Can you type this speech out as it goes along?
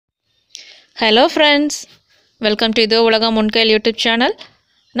Hello friends, welcome to the Ulagapuram YouTube channel.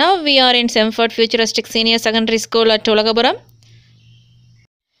 Now we are in Shemford futuristic senior secondary school at Ulagapuram.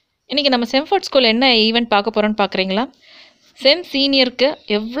 இன்னைக்கு நம்ம Shemford school என்ன event பார்க்க போறோம்னு பார்க்கறீங்களா? செம் சீனியருக்கு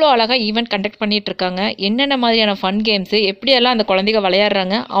எவ்வளோ அழகா event conduct பண்ணிட்டு இருக்காங்க. என்னென்ன மாதிரியான ஃபன் கேம்ஸ், எப்படி எல்லாம் அந்த குழந்தைங்க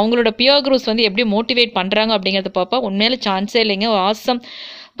விளையாடுறாங்க, அவங்களோட பியர் குரூப்ஸ் வந்து எப்படி மோட்டிவேட் பண்றாங்க அப்படிங்கறத பாப்பா. உண்மையிலே சான்ஸே இல்லைங்க. Awesome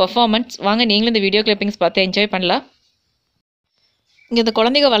performance. வாங்க நீங்களும் இந்த வீடியோ கிளிப்பிங்ஸ் பார்த்து என்ஜாய் பண்ணலாம். இங்க இந்த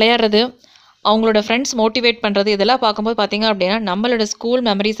குழந்தைங்க விளையாடுறது, அவங்களோட ஃப்ரெண்ட்ஸ் மோட்டிவேட் பண்ணுறது, இதெல்லாம் பார்க்கும்போது பார்த்தீங்க அப்படின்னா நம்மளோட ஸ்கூல்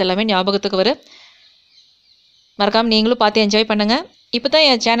மெமரிஸ் எல்லாமே ஞாபகத்துக்கு வரும். மறக்காமல் நீங்களும் பார்த்து என்ஜாய் பண்ணுங்கள். இப்போ தான்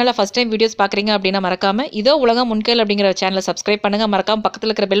என் சேனலை ஃபஸ்ட் டைம் வீடியோஸ் பார்க்குறீங்க அப்படின்னா மறக்காமல் இதோ உலகம் முன்கையில் அப்படிங்கிற சேனலை சப்ஸ்கிரைப் பண்ணுங்கள். மறக்காமல்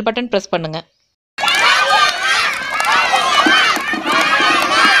பக்கத்தில் இருக்கிற பெல் பட்டன் ப்ரெஸ் பண்ணுங்கள்.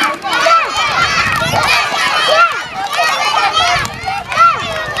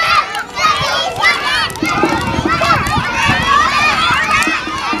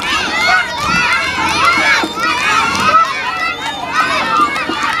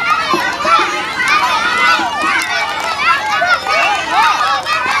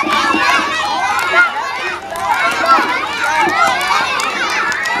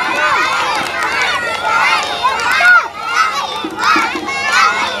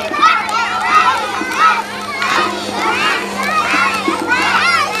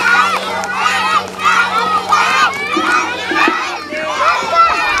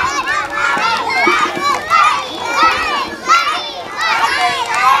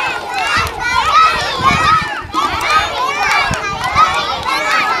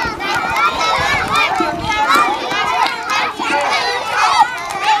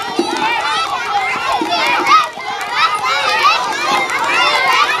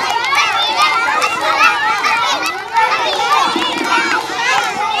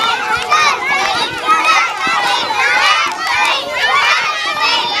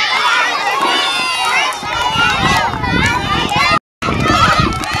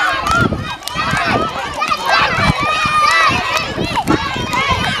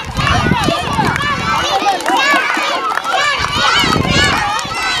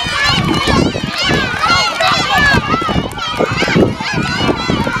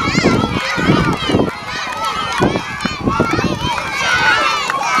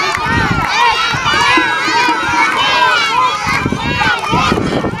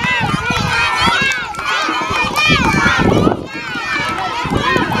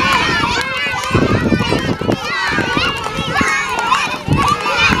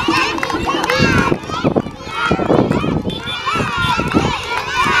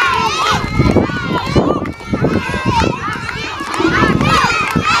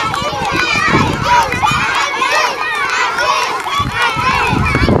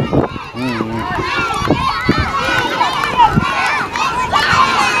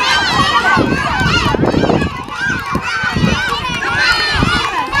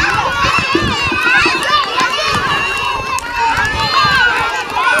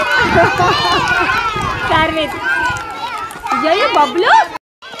 Service. ये बबलू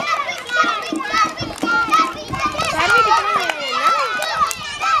सर्विस कितने है ना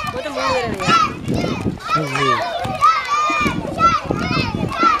वो तो मूड में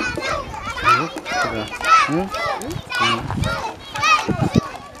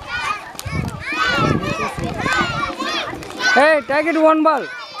Hey, take it one ball.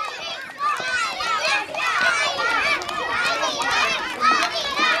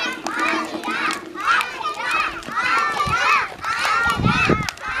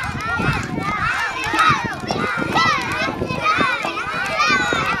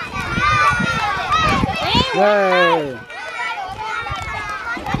 Hey.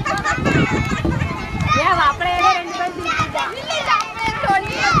 ये वापरे ये रेंड पर दिखता लिल्ली जापे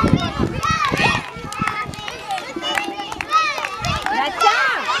टोनी अच्छा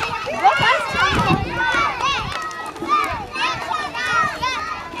वो first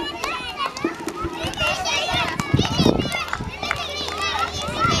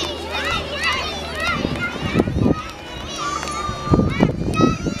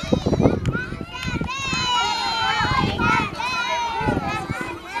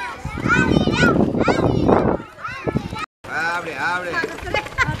Abre.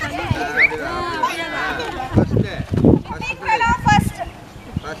 First.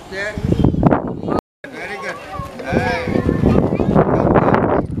 Very good. Hey.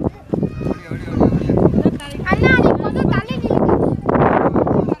 अन्ना नी मोदो ताली नी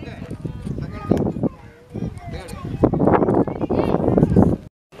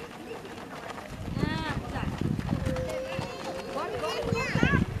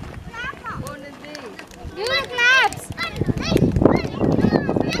Do the claps.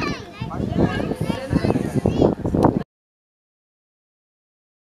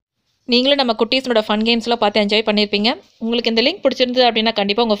 நீங்களும் நம்ம குட்டீஸோட ஃபன் கேம்ஸ்லாம் பார்த்து என்ஜாய் பண்ணியிருப்பீங்க. உங்களுக்கு இந்த லிங்க் பிடிச்சிருந்தது அப்படின்னா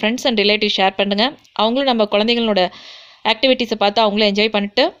கண்டிப்பாக உங்கள் ஃப்ரெண்ட்ஸ் அண்ட் ரிலேட்டிவ் ஷேர் பண்ணுங்கள். அவங்களும் நம்ம குழந்தைங்களோட ஆக்டிவிட்டீஸை பார்த்து அவங்களும் என்ஜாய்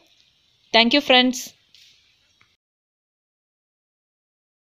பண்ணிட்டு. Thank you friends.